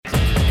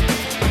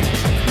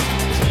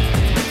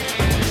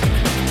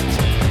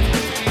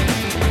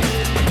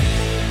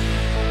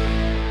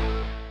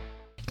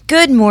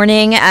Good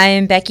morning.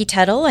 I'm Becky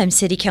Tuttle. I'm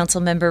City Council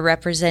member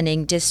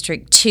representing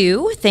District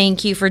 2.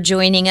 Thank you for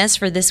joining us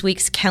for this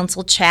week's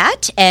Council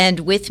Chat. And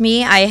with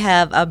me, I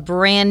have a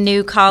brand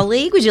new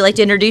colleague. Would you like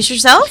to introduce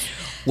yourself?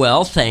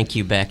 Well, thank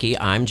you, Becky.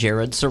 I'm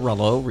Jared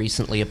Cirillo,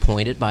 recently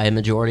appointed by a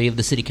majority of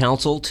the City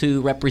Council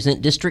to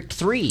represent District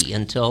 3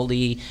 until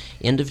the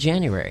end of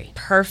January.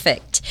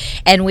 Perfect.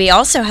 And we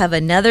also have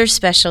another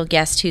special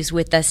guest who's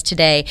with us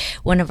today.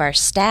 One of our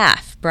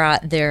staff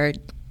brought their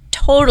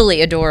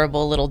totally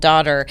adorable little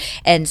daughter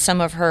and some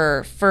of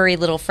her furry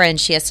little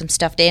friends. She has some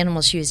stuffed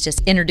animals she was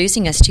just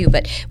introducing us to,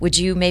 but would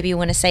you maybe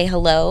want to say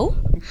hello?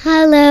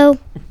 Hello.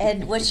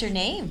 And what's your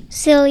name?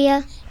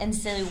 Celia. And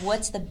Celia,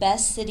 what's the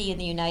best city in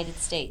the United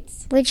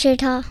States?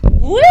 Wichita.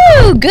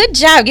 Woo! Good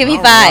job. Give me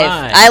All 5.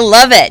 right. I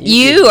love it.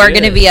 You are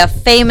good. going to be a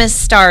famous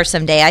star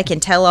someday. I can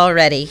tell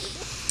already.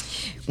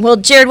 Well,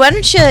 Jared, why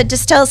don't you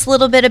just tell us a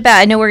little bit about,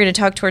 I know we're going to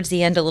talk towards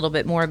the end a little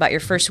bit more about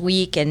your first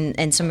week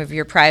and some of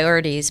your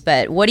priorities,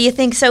 but what do you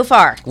think so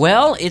far?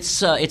 Well,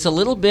 it's a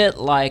little bit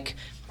like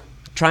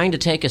trying to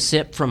take a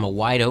sip from a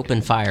wide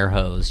open fire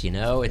hose. You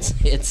know,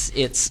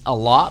 it's a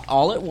lot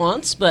all at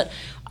once, but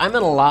I'm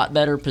in a lot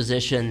better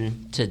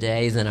position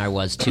today than I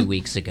was 2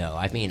 weeks ago.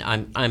 I mean,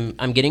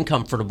 I'm getting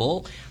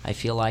comfortable. I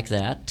feel like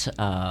that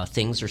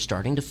things are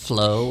starting to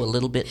flow a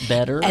little bit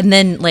better. And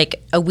then,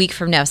 like a week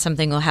from now,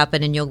 something will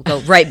happen, and you'll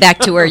go right back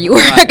to where you were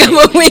a couple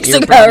of weeks You're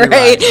ago, probably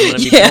right? I'm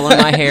going to be pulling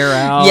my hair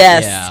out.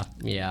 Yes.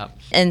 Yeah.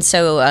 And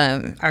so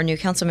our new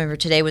council member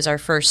today was our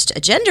first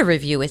agenda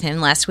review with him.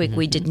 Last week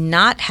we did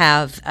not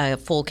have a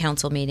full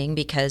council meeting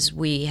because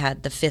we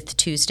had the 5th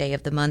Tuesday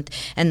of the month,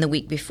 and the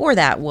week before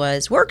that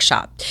was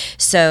workshop.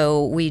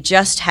 So we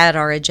just had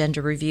our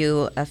agenda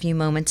review a few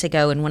moments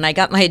ago, and when I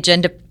got my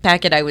agenda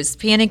packet, I was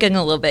panicking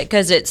a little bit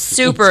because it's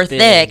super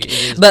thick.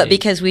 But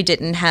because we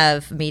didn't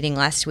have meeting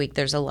last week,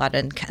 there's a lot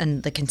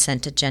on the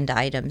consent agenda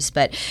items.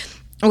 But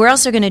we're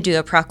also going to do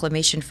a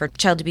proclamation for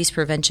Child Abuse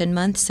Prevention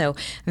Month, so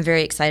I'm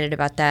very excited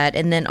about that.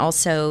 And then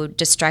also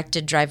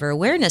Distracted Driver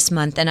Awareness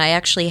Month, and I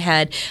actually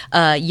had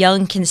a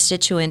young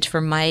constituent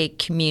from my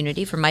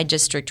community, from my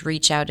district,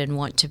 reach out and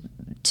want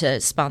to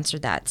sponsor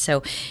that.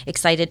 So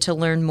excited to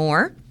learn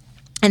more.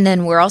 And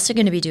then we're also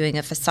going to be doing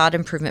a facade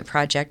improvement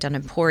project on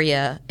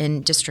Emporia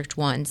in District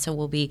 1. So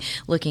we'll be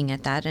looking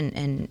at that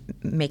and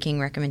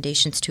making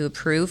recommendations to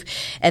approve.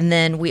 And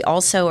then we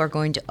also are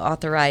going to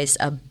authorize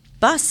a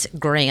bus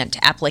grant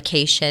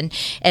application,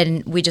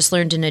 and we just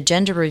learned in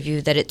agenda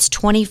review that it's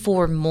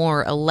 24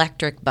 more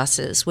electric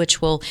buses,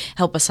 which will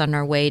help us on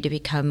our way to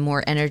become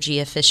more energy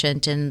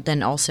efficient and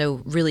then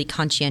also really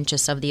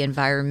conscientious of the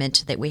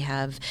environment that we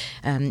have,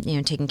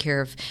 taking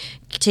care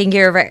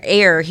of our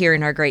air here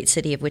in our great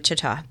city of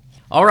Wichita.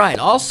 All right.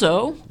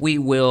 Also, we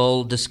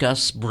will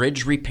discuss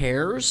bridge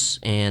repairs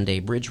and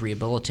a bridge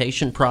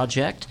rehabilitation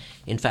project.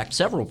 In fact,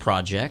 several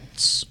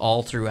projects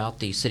all throughout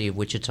the city of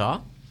Wichita.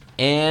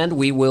 And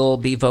we will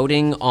be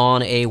voting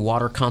on a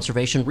water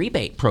conservation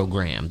rebate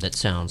program that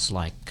sounds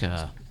like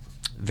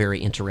very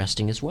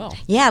interesting as well.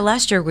 Yeah,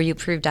 last year we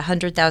approved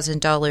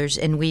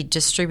 $100,000 and we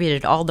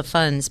distributed all the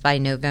funds by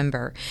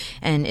November.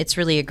 And it's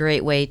really a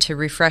great way to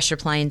refresh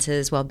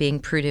appliances while being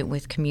prudent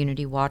with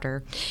community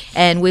water.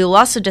 And we will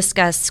also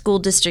discuss school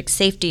district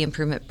safety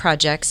improvement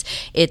projects.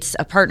 It's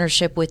a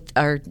partnership with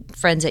our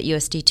friends at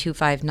USD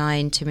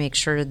 259 to make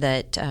sure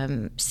that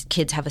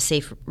kids have a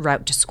safe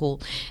route to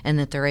school and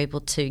that they're able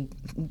to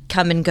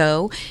come and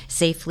go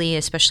safely,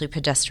 especially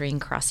pedestrian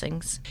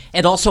crossings.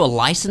 And also a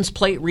license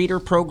plate reader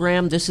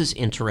program. This is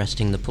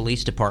interesting. The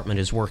police department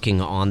is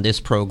working on this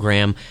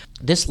program.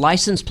 This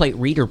license plate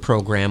reader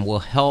program will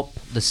help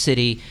the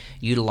city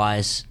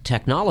utilize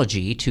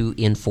technology to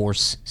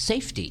enforce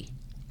safety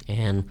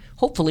and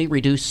hopefully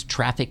reduce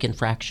traffic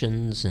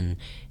infractions and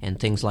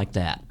things like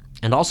that.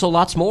 And also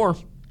lots more.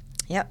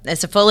 Yep,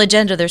 it's a full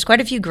agenda. There's quite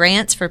a few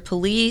grants for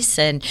police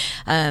and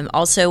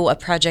also a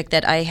project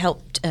that I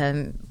helped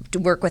to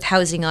work with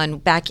housing on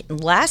back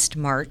last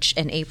March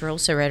and April,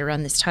 so right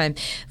around this time,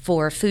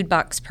 for a food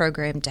box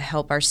program to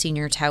help our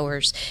senior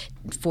towers,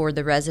 for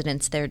the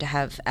residents there to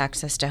have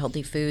access to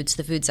healthy foods.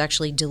 The food's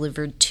actually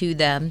delivered to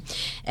them.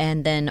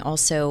 And then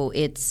also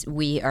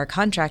we are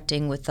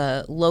contracting with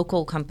a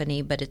local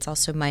company, but it's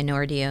also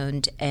minority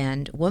owned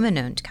and woman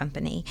owned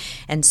company.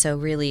 And so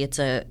really it's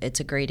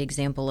a great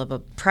example of a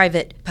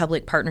private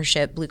public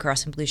partnership. Blue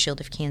Cross and Blue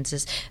Shield of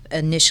Kansas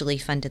initially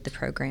funded the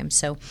program.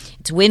 So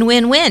it's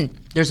win-win-win.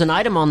 There's an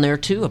item on there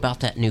too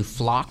about that new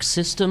flock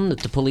system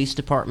that the police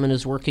department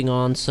is working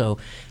on. So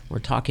we're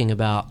talking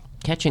about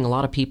catching a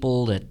lot of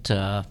people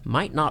that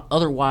might not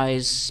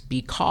otherwise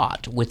be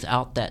caught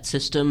without that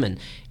system.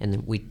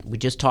 And we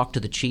just talked to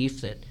the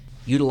chief that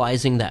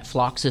utilizing that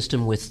flock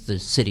system with the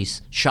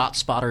city's shot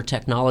spotter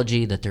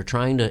technology that they're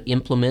trying to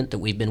implement, that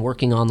we've been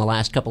working on the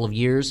last couple of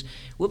years,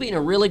 we'll be in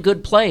a really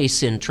good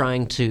place in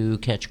trying to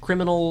catch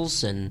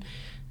criminals and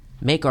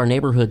make our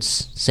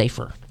neighborhoods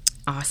safer.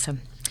 Awesome.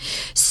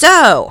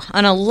 So,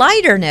 on a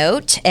lighter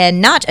note,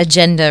 and not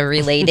agenda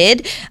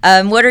related,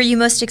 what are you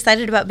most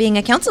excited about being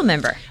a council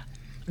member?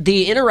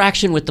 The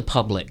interaction with the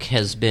public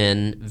has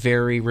been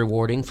very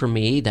rewarding for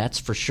me, that's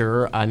for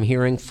sure. I'm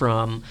hearing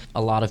from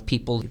a lot of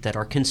people that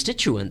are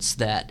constituents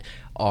that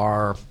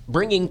are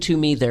bringing to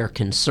me their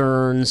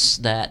concerns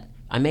that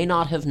I may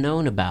not have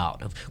known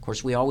about. Of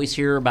course, we always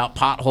hear about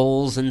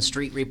potholes and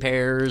street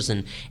repairs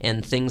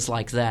and things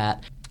like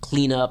that.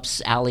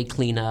 Cleanups, alley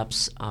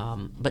cleanups.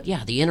 But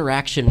yeah, the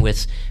interaction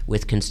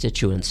with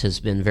constituents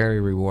has been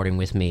very rewarding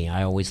with me.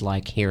 I always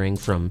like hearing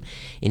from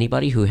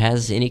anybody who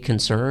has any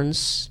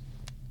concerns.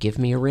 Give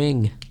me a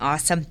ring.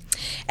 Awesome.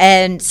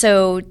 And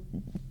so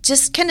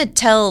just kind of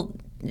tell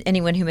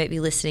anyone who might be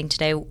listening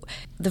today,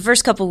 the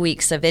first couple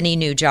weeks of any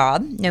new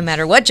job, no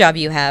matter what job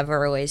you have,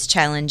 are always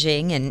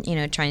challenging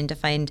and, trying to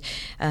find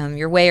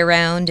your way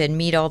around and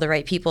meet all the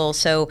right people.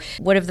 So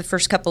what have the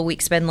first couple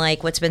weeks been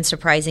like? What's been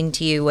surprising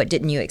to you? What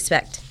didn't you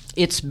expect?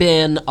 It's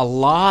been a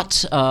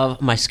lot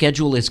of, my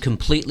schedule is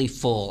completely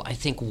full. I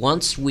think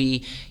once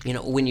when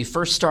you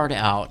first start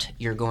out,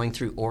 you're going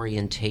through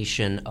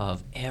orientation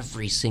of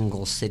every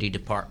single city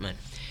department.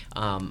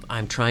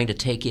 I'm trying to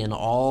take in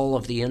all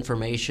of the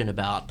information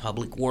about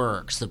public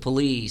works, the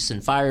police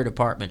and fire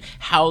department,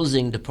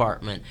 housing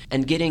department,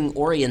 and getting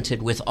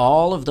oriented with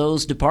all of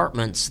those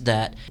departments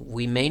that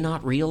we may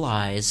not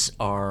realize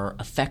are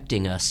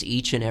affecting us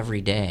each and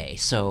every day.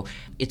 So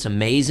it's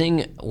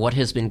amazing what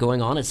has been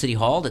going on at City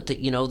Hall, that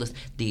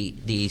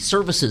the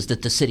services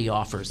that the city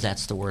offers,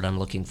 that's the word I'm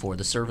looking for,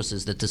 the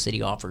services that the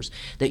city offers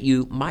that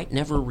you might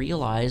never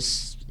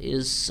realize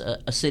is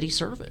a city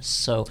service.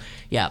 So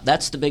yeah,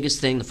 that's the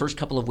biggest thing. The first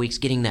couple of weeks,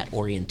 getting that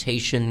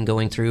orientation,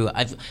 going through.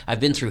 I've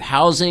been through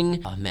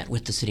housing. I met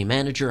with the city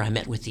manager. I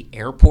met with the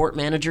airport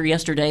manager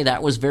yesterday.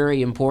 That was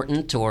very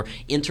important or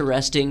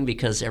interesting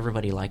because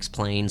everybody likes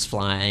planes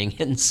flying,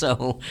 and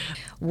so.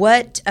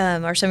 What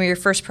are some of your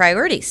first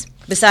priorities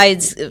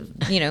besides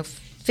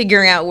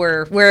figuring out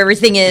where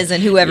everything is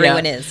and who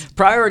everyone is?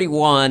 Priority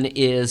one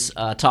is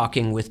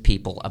talking with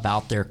people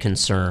about their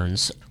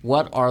concerns.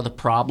 What are the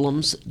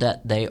problems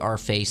that they are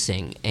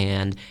facing,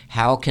 and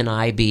how can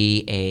I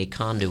be a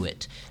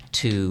conduit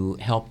to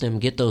help them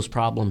get those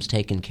problems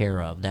taken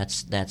care of?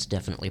 That's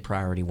definitely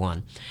priority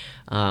one.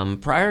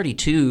 Priority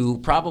two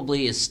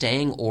probably is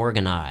staying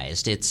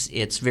organized.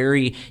 It's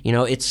very,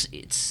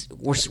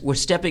 we're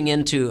stepping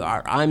into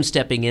I'm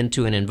stepping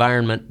into an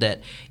environment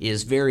that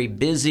is very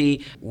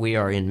busy. We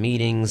are in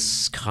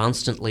meetings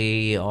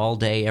constantly all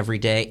day, every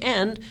day,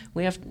 and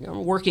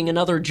I'm working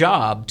another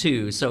job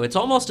too. So it's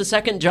almost a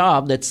second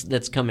job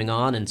that's coming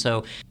on. And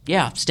so,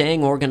 yeah,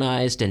 staying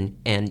organized and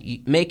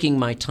making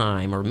my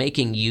time, or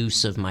making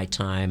use of my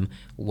time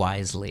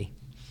wisely.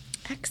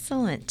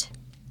 Excellent.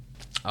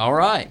 All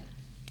right.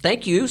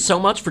 Thank you so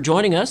much for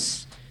joining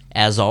us.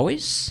 As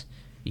always,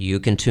 you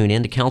can tune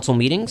in to council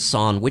meetings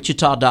on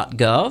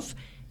wichita.gov,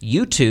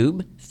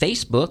 YouTube,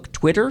 Facebook,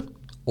 Twitter,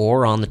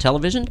 or on the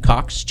television,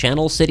 Cox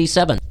Channel City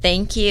 7.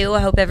 Thank you. I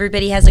hope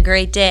everybody has a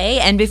great day.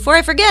 And before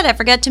I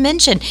forgot to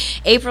mention,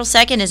 April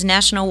 2nd is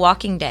National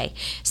Walking Day.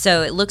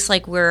 So it looks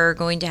like we're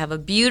going to have a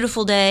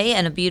beautiful day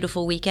and a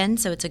beautiful weekend.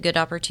 So it's a good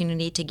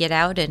opportunity to get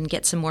out and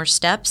get some more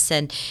steps,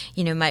 and,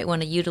 might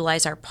want to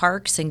utilize our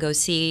parks and go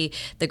see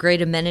the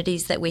great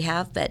amenities that we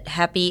have. But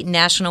happy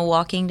National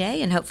Walking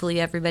Day, and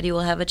hopefully everybody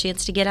will have a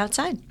chance to get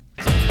outside.